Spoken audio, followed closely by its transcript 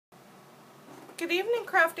Good evening,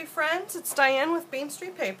 crafty friends. It's Diane with Bean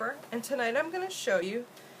Street Paper, and tonight I'm going to show you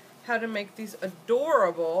how to make these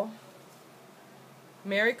adorable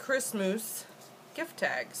Merry Christmoose gift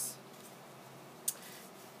tags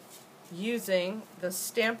using the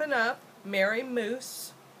Stampin Up Merry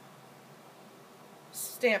Moose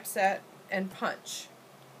stamp set and punch.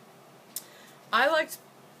 I liked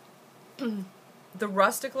the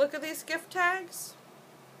rustic look of these gift tags.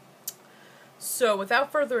 So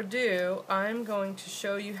without further ado, I'm going to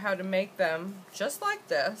show you how to make them just like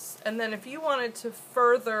this, and then if you wanted to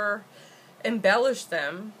further embellish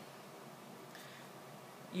them,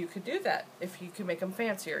 you could do that. If you could make them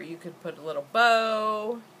fancier, you could put a little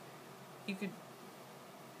bow, you could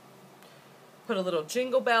put a little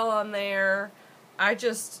jingle bell on there.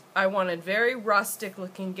 I wanted very rustic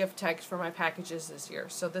looking gift tags for my packages this year,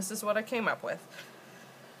 so this is what I came up with.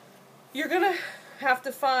 You're gonna have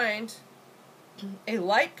to find a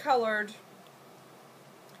light colored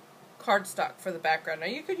cardstock for the background. Now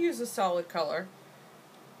you could use a solid color.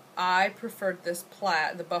 I preferred this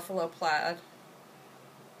plaid, the buffalo plaid.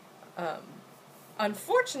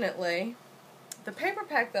 Unfortunately, the paper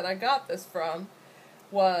pack that I got this from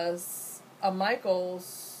was a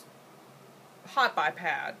Michaels hot buy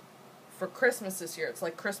pad for Christmas this year. It's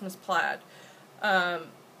like Christmas plaid. And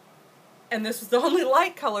this was the only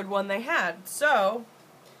light colored one they had. So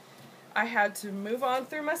I had to move on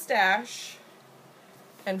through my stash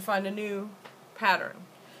and find a new pattern.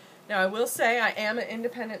 Now I will say I am an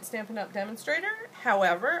independent Stampin' Up demonstrator.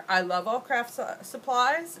 However, I love all craft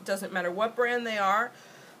supplies. It doesn't matter what brand they are.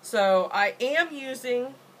 So I am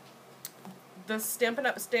using the Stampin'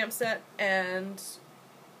 Up stamp set and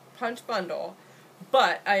punch bundle,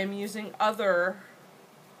 but I am using other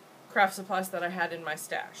craft supplies that I had in my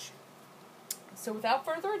stash. So without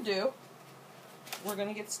further ado, we're going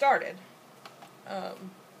to get started.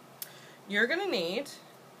 You're going to need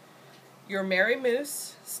your Merry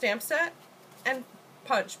Moose stamp set and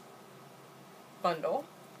punch bundle,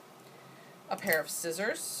 a pair of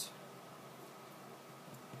scissors,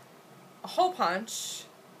 a hole punch.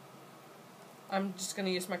 I'm just going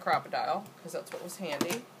to use my crocodile because that's what was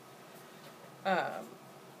handy.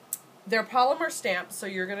 They're polymer stamps, so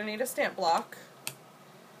you're going to need a stamp block.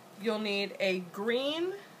 You'll need a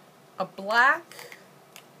green, a black,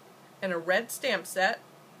 and a red stamp set.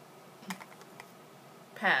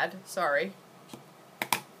 Pad, sorry.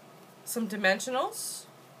 Some dimensionals.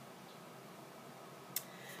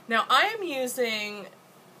 Now I am using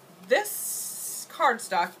this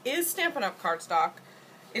cardstock, is Stampin' Up cardstock.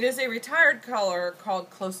 It is a retired color called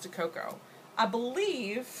Close to Cocoa. I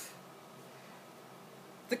believe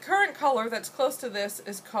the current color that's close to this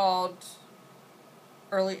is called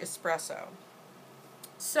Early Espresso.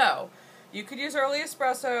 So, you could use Early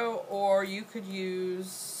Espresso, or you could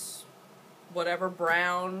use whatever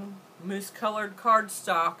brown moose-colored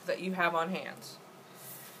cardstock that you have on hand.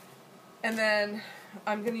 And then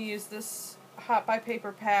I'm going to use this Hot by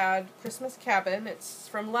Paper Pad Christmas Cabin. It's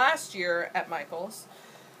from last year at Michaels,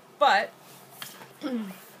 but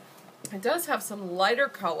it does have some lighter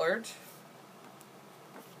colored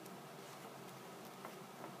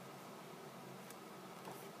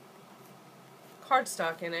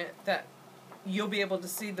cardstock in it that you'll be able to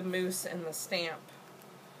see the moose and the stamp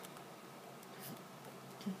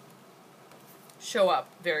show up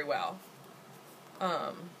very well.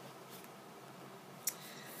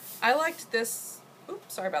 I liked this,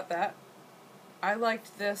 oops, sorry about that. I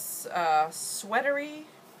liked this sweatery,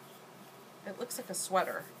 it looks like a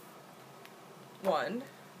sweater one.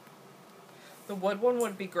 The wood one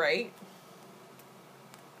would be great.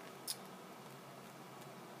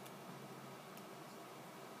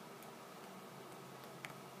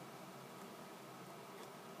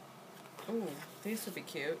 Ooh, these would be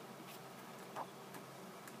cute.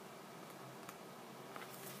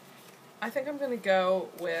 I think I'm going to go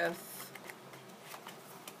with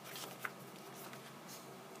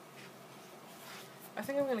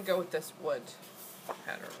this wood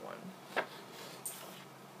pattern one.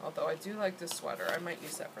 Although I do like this sweater, I might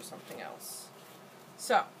use that for something else.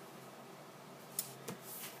 So,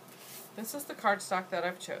 this is the cardstock that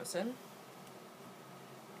I've chosen.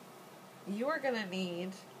 You are going to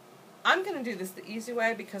need, I'm going to do this the easy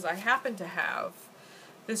way because I happen to have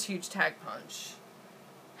this huge tag punch.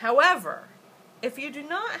 However, if you do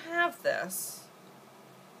not have this,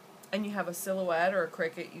 and you have a silhouette or a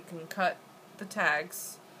Cricut, you can cut the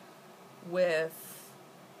tags with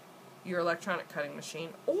your electronic cutting machine,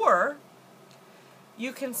 or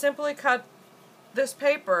you can simply cut this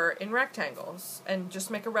paper in rectangles and just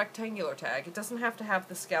make a rectangular tag. It doesn't have to have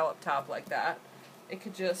the scallop top like that. It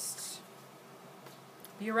could just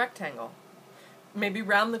be a rectangle. maybe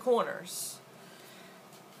round the corners.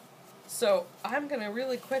 So I'm going to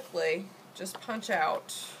really quickly just punch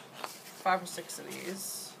out 5 or 6 of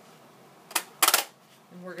these.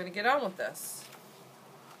 And we're going to get on with this.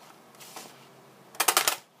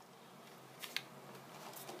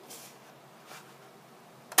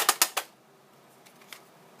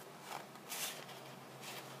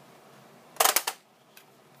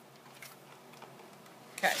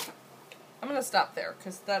 Okay, I'm going to stop there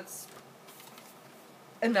because that's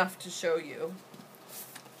enough to show you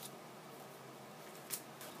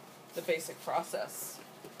the basic process.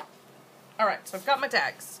 Alright, so I've got my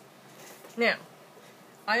tags. Now,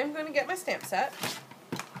 I am going to get my stamp set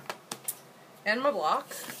and my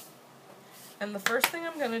block, and the first thing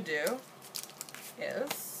I'm going to do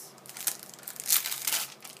is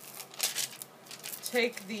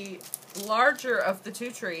take the larger of the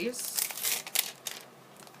 2 trees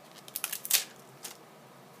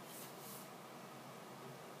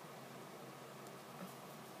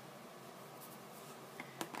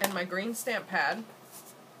and my green stamp pad,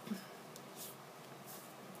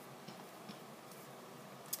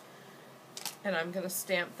 and I'm going to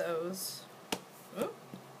stamp those. Oop.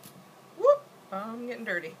 Whoop! I'm getting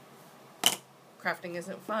dirty. Crafting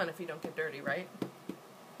isn't fun if you don't get dirty, right?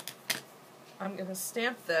 I'm going to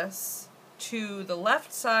stamp this to the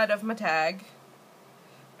left side of my tag,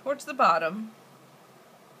 towards the bottom.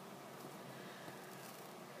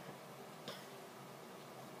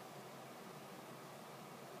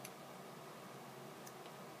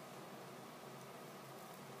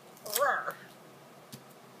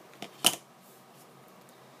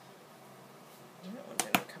 That one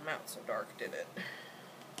didn't come out so dark, did it?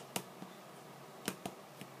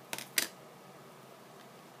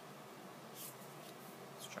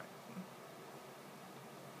 Let's try.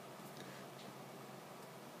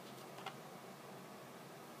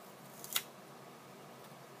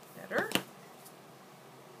 Better.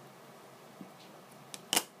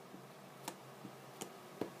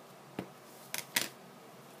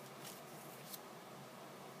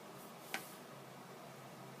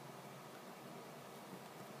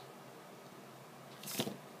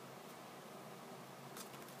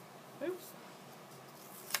 Oops.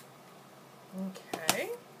 Okay.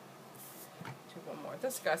 Do one more.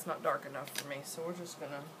 This guy's not dark enough for me, so we're just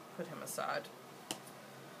going to put him aside.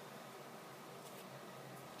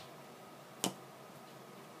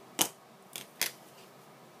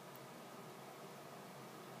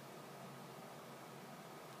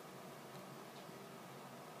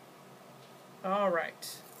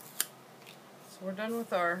 Alright. So we're done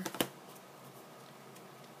with our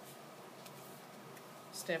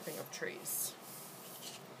stamping of trees.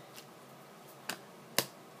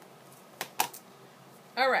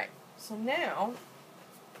 Alright, so now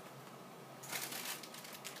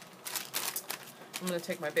I'm going to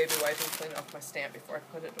take my baby wipe and clean off my stamp before I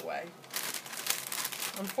put it away.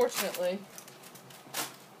 Unfortunately, it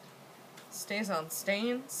stays on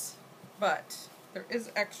stains, but there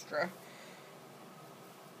is extra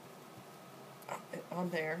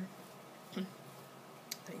on there that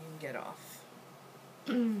you can get off.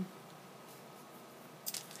 I'll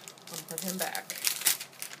put him back.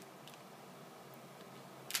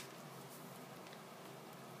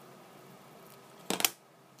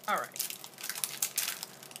 Alright.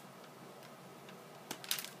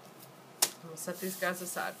 I'm going to set these guys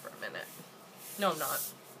aside for a minute. No, I'm not.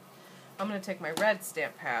 I'm going to take my red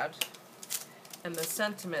stamp pad and the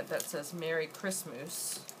sentiment that says Merry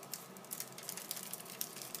Christmoose,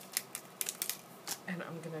 and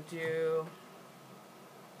I'm going to do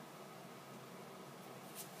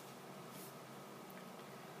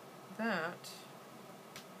that.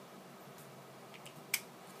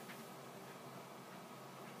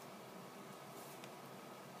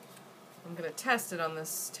 I'm going to test it on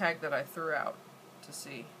this tag that I threw out to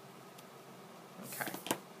see. Okay.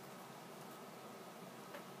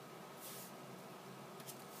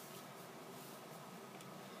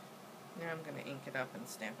 Now I'm going to ink it up and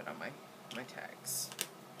stamp it on my tags.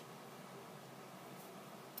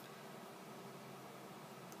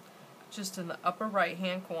 Just in the upper right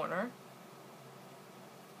hand corner.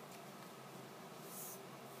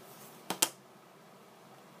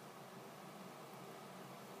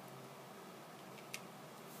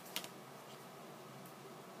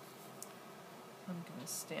 I'm going to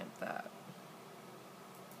stamp that.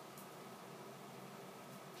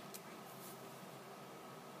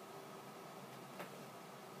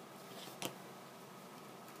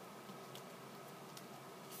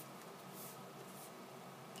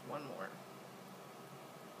 One more.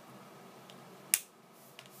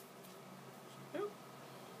 Oop.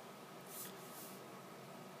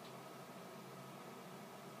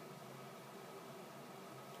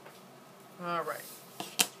 Alright.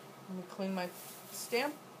 Let me clean my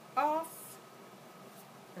stamp off.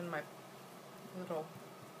 And my little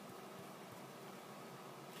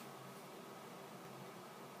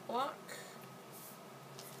block.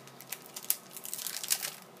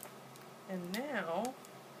 And now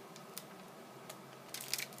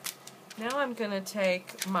I'm going to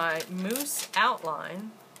take my moose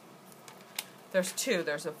outline. There's two.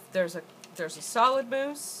 There's a solid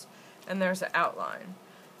moose and there's an outline.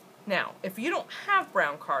 Now, if you don't have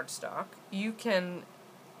brown cardstock, you can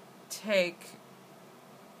take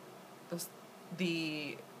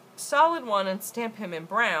the solid one and stamp him in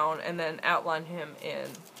brown and then outline him in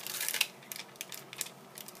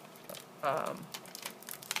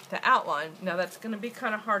the outline. Now that's going to be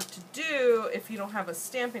kind of hard to do if you don't have a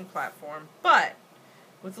stamping platform, but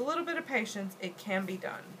with a little bit of patience it can be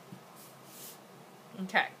done.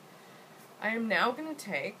 Okay, I am now going to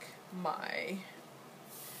take my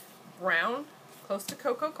brown close to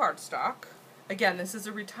cocoa cardstock. Again, this is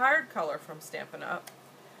a retired color from Stampin' Up.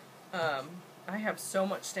 I have so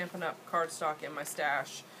much Stampin' Up cardstock in my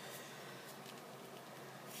stash.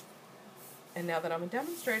 And now that I'm a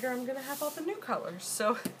demonstrator, I'm going to have all the new colors.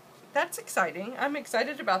 So that's exciting. I'm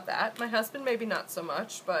excited about that. My husband maybe not so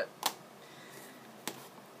much, but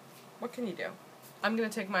what can you do? I'm going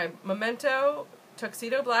to take my Memento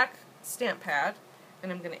Tuxedo Black stamp pad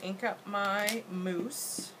and I'm going to ink up my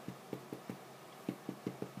moose.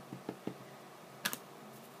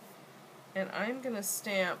 And I'm going to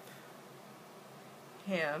stamp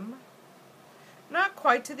him not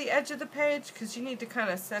quite to the edge of the page because you need to kind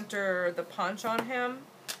of center the punch on him.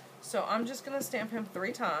 So I'm just going to stamp him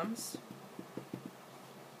 3 times.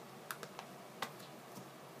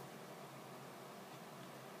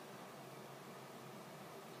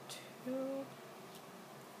 Two.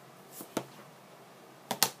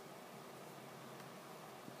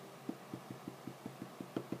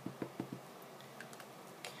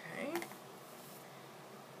 Okay.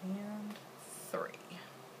 And 3.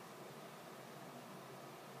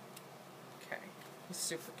 Okay. He's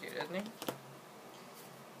super cute, isn't he?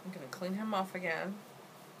 I'm going to clean him off again.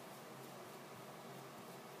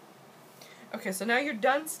 Okay, so now you're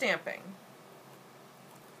done stamping.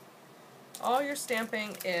 All your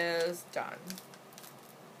stamping is done.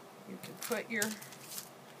 You can put your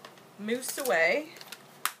moose away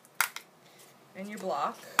and your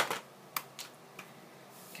block.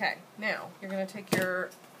 Okay, now you're going to take your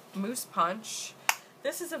moose punch.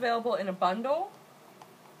 This is available in a bundle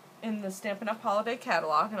in the Stampin' Up! Holiday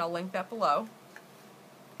Catalog, and I'll link that below.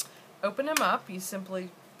 Open him up. You simply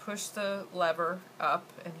push the lever up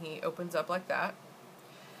and he opens up like that.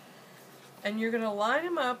 And you're going to line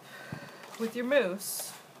him up with your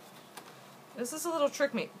moose. This is a little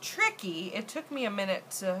tricky. It took me a minute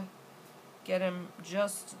to get him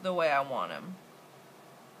just the way I want him.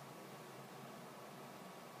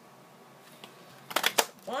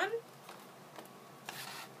 One.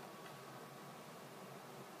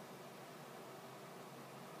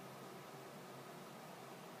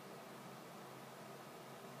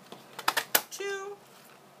 Two.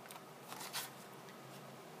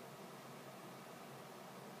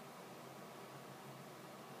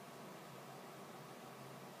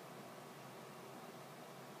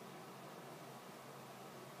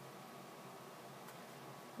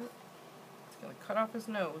 It's going to cut off his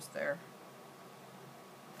nose there.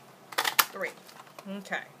 3.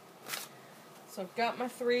 Okay. So I've got my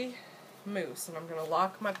 3 moose, and I'm going to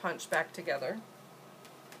lock my punch back together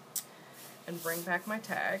and bring back my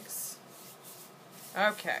tags.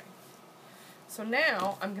 Okay. So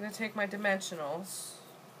now I'm going to take my dimensionals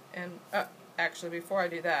and, actually before I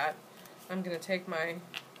do that, I'm going to take my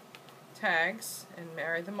tags and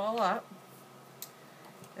marry them all up.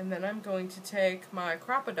 And then I'm going to take my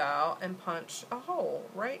crocodile and punch a hole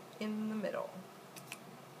right in the middle.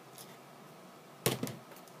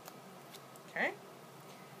 Okay.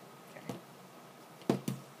 Okay.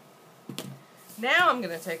 Now I'm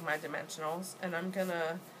going to take my dimensionals and I'm going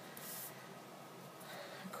to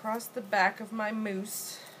across the back of my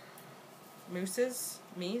moose, I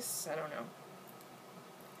don't know.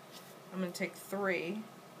 I'm going to take 3.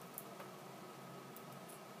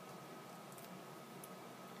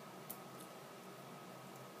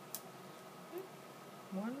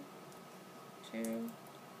 One, 2, 3.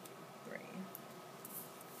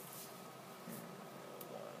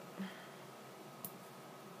 One.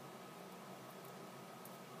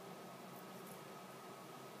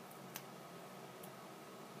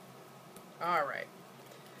 All right.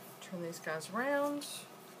 Turn these guys around.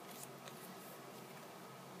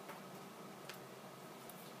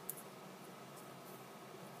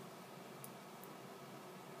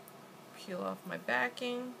 peel off my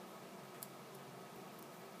backing.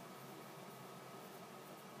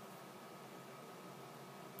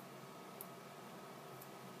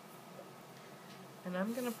 And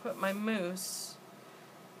I'm going to put my moose,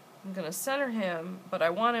 I'm going to center him, but I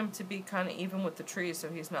want him to be kind of even with the tree so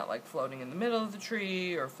he's not like floating in the middle of the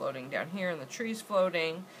tree or floating down here and the tree's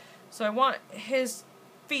floating. So I want his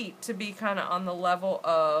feet to be kind of on the level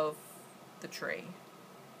of the tree.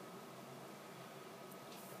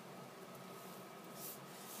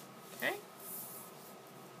 Okay.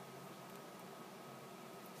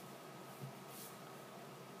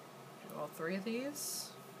 Do all three of these.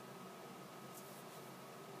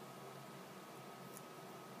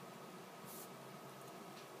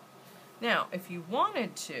 Now, if you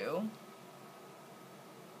wanted to, I'm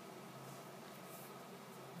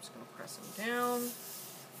just going to press them down.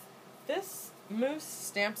 This moose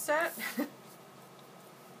stamp set,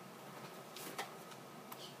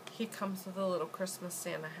 he comes with a little Christmas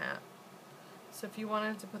Santa hat. So if you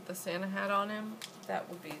wanted to put the Santa hat on him, that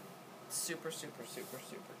would be super, super, super,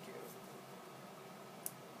 super cute.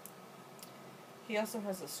 He also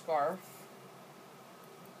has a scarf.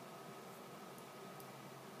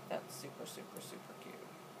 That's super, super, super cute.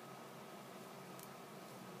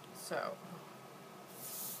 So,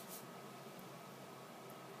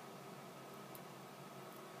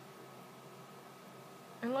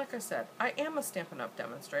 and like I said, I am a Stampin' Up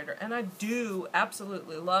demonstrator, and I do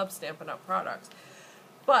absolutely love Stampin' Up products.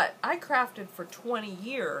 But I crafted for 20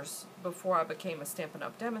 years before I became a Stampin'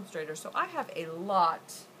 Up demonstrator, so I have a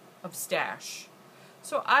lot of stash.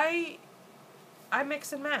 So I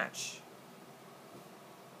mix and match.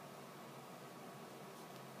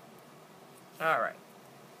 Alright,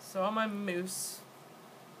 so all my moose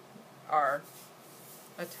are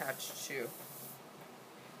attached to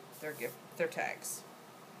their tags.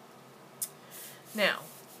 Now,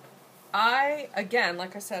 again,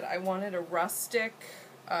 like I said, I wanted a rustic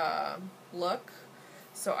look,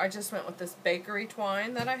 so I just went with this bakery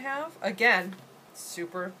twine that I have. Again,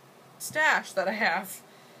 super stash that I have.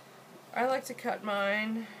 I like to cut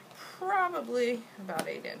mine probably about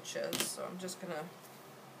 8 inches, so I'm just going to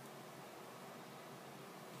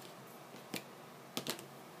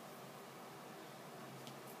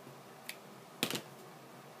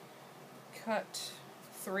cut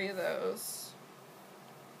 3 of those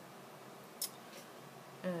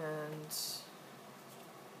and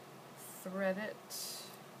thread it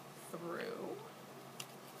through.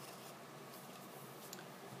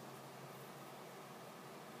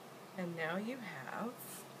 And now you have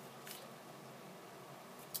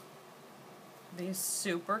these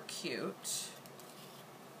super cute,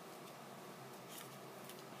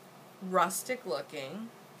 rustic looking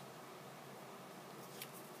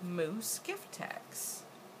moose gift tags.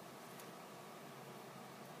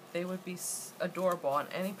 They would be adorable on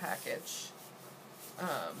any package.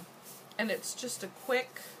 And it's just a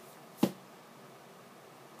quick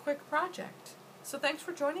project. So thanks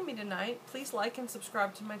for joining me tonight. Please like and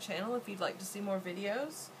subscribe to my channel if you'd like to see more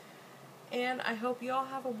videos. And I hope you all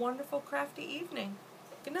have a wonderful crafty evening.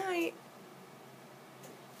 Good night.